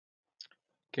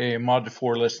Okay, in Module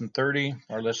 4, Lesson 30,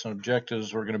 our lesson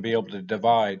objectives, we're going to be able to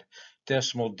divide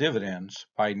decimal dividends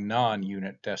by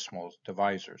non-unit decimal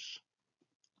divisors.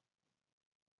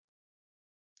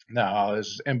 Now, this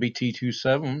is MBT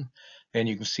 27, and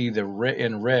you can see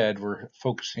in red, we're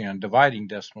focusing on dividing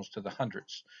decimals to the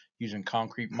hundredths, using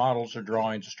concrete models or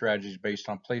drawings or strategies based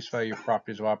on place value,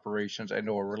 properties of operations,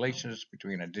 and/or relationships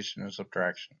between addition and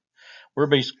subtraction. We're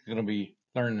basically going to be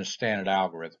learning the standard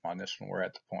algorithm on this one. We're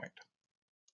at the point.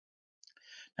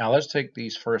 Now, let's take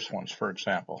these first ones, for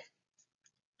example.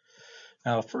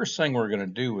 Now, the first thing we're going to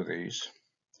do with these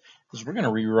is we're going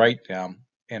to rewrite them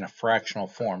in a fractional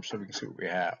form so we can see what we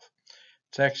have.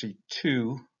 It's actually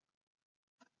 2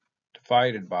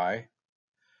 divided by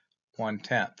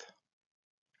 1/10.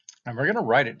 And we're going to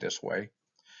write it this way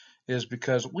is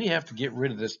because we have to get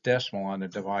rid of this decimal on the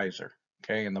divisor.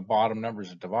 Okay, and the bottom number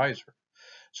is a divisor.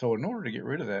 So in order to get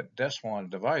rid of that decimal on the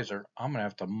divisor, I'm going to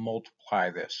have to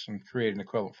multiply this and create an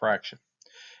equivalent fraction.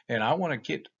 And I want to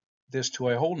get this to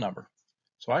a whole number.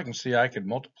 So I can see I could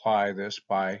multiply this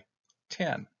by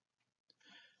 10.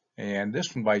 And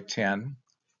this one by 10,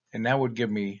 and that would give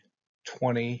me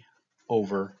 20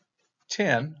 over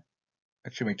 10,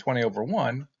 excuse me, 20 over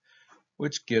 1,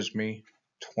 which gives me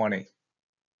 20.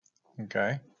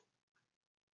 Okay.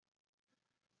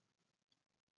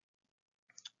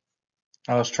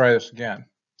 Now let's try this again.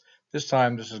 This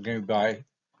time this is going to be by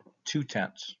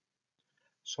 2/10.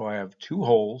 So I have 2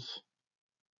 wholes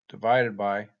divided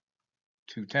by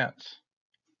 2/10.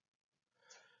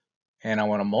 And I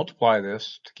want to multiply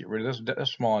this to get rid of this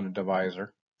decimal on the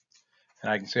divisor.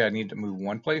 And I can see I need to move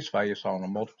one place value, so I'm going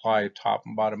to multiply top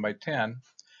and bottom by 10.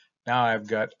 Now I've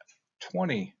got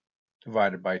 20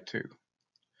 divided by 2.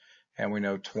 And we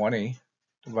know 20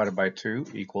 divided by 2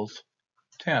 equals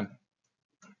 10.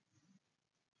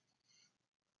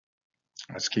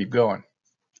 Let's keep going.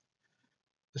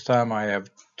 This time I have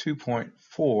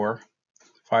 2.4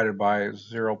 divided by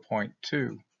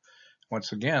 0.2.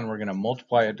 Once again, we're going to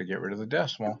multiply it to get rid of the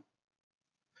decimal.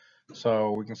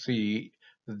 So we can see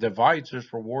the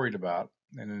divisors we're worried about,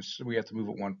 and we have to move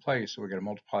it one place, so we're going to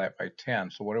multiply it by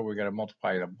 10. So whatever we got to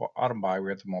multiply the bottom by, we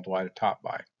have to multiply the top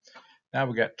by. Now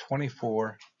we got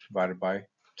 24 divided by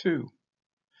 2.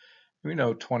 We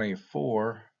know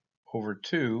 24 over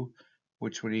 2,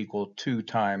 which would equal 2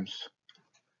 times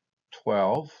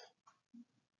 12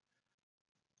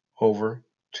 over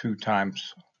 2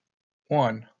 times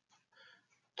 1.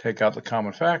 Take out the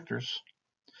common factors,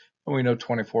 and we know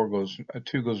 2 goes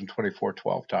in 24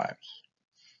 12 times.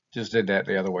 Just did that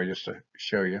the other way just to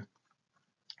show you.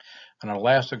 On our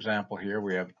last example here,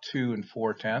 we have 2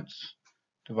 4/10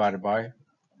 divided by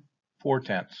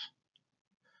 4/10.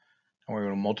 And we're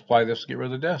going to multiply this to get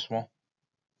rid of the decimal.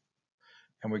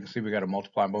 And we can see we got to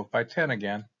multiply both by 10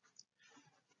 again.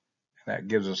 And that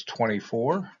gives us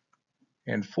 24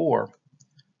 and 4.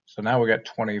 So now we got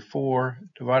 24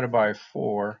 divided by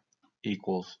 4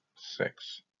 equals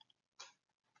 6.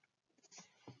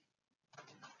 All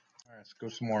right, let's go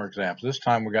some more examples. This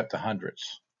time we got the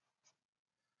hundredths.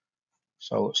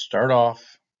 So let's start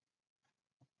off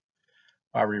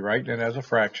by rewriting it as a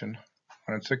fraction,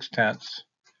 1 6/10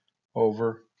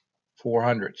 over 4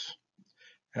 hundredths.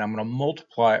 And I'm going to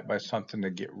multiply it by something to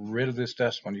get rid of this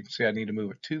decimal. You can see I need to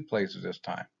move it 2 places this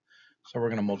time. So we're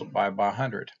going to multiply by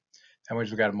 100. That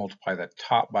means we've got to multiply that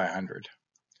top by 100.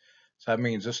 So that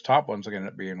means this top one's going to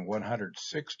end up being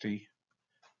 160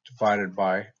 divided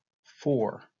by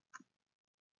 4.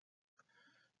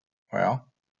 Well,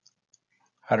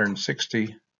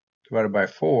 160 divided by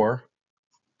 4,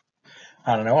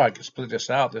 I don't know, I could split this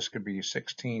out. This could be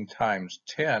 16 times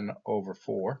 10 over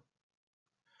 4.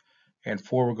 And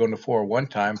 4 would go into 4 one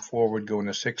time, 4 would go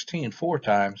into 16 4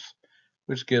 times,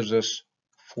 which gives us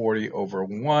 40 over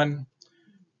 1,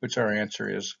 which our answer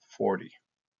is 40.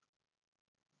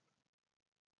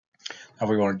 Now if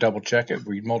we want to double check it,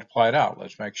 we multiply it out.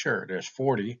 Let's make sure. There's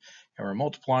 40, and we're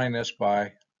multiplying this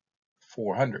by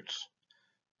 4 hundredths.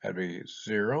 That'd be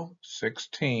 0,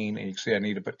 16, and you can see I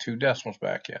need to put 2 decimals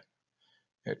back in.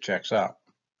 It checks out.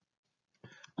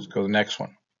 Let's go to the next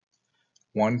one.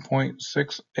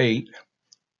 1.68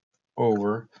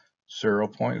 over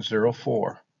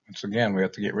 0.04. Once again, we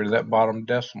have to get rid of that bottom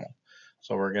decimal.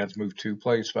 So we're going to move 2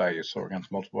 place values. So we're going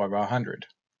to multiply by 100.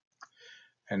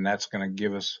 And that's going to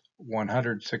give us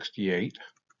 168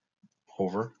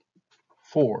 over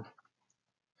 4.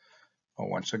 Well,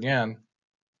 once again,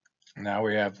 now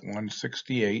we have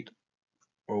 168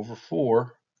 over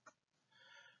 4.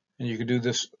 And you could do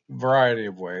this a variety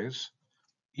of ways.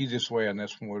 Easiest way on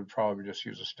this one would probably just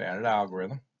use a standard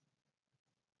algorithm.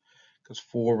 Because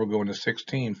 4 will go into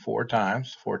 16 4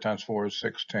 times. 4 times 4 is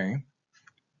 16.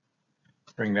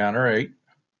 Bring down our 8.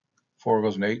 4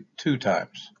 goes in 8 2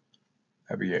 times.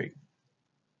 That'd be 8.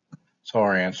 So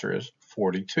our answer is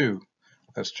 42.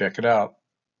 Let's check it out.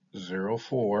 0,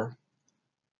 4.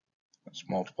 Let's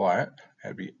multiply it.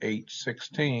 That'd be 8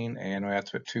 16, and we have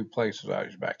to put 2 places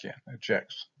values back in. It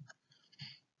checks.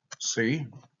 C,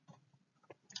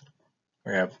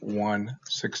 we have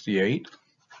 168,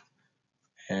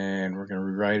 and we're going to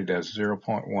rewrite it as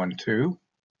 0.12.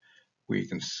 We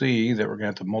can see that we're going to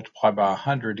have to multiply by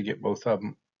 100 to get both of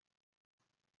them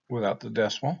without the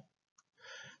decimal.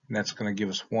 And that's going to give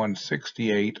us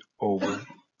 168 over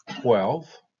 12.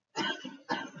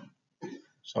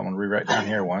 So I'm going to rewrite down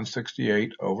here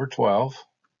 168 over 12.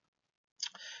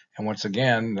 And once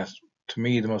again, that's, to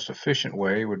me, the most efficient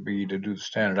way would be to do the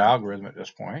standard algorithm at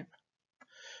this point,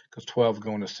 because 12 is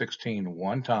going to 16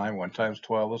 one time. 1 times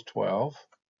 12 is 12.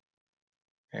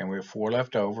 And we have 4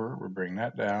 left over. We'll bring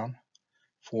that down.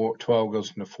 12 goes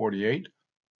into 48.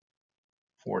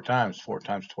 4 times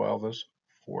 12 is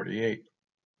 48.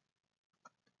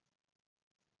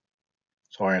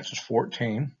 So our answer is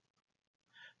 14.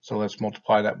 So let's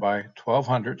multiply that by 12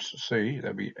 hundredths. See,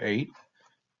 that'd be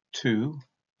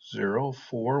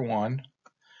 82041.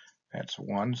 That's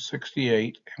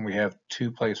 168, and we have 2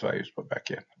 place values put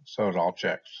back in. So it all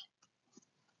checks.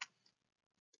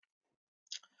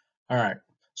 All right,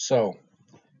 so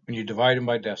when you divide them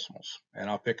by decimals, and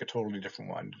I'll pick a totally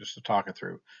different one just to talk it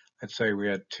through. Let's say we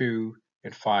had 2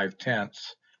 and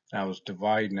 5/10, and I was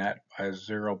dividing that by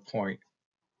 0.5,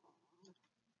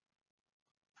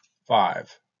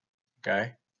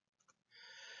 okay?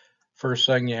 First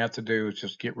thing you have to do is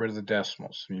just get rid of the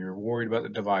decimals. And you're worried about the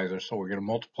divisor, so we're going to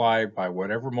multiply by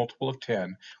whatever multiple of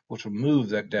 10, which will move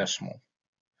that decimal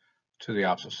to the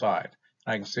opposite side.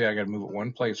 And I can see I got to move it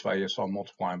 1 place value, so I'm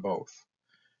multiplying both.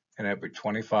 And that'd be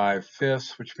 25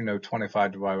 fifths, which we know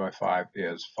 25 divided by 5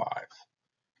 is 5.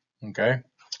 Okay?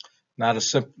 Not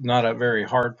a very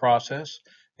hard process,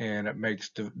 and it makes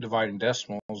dividing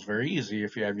decimals very easy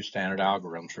if you have your standard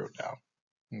algorithms wrote down.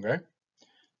 Okay?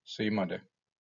 See you Monday.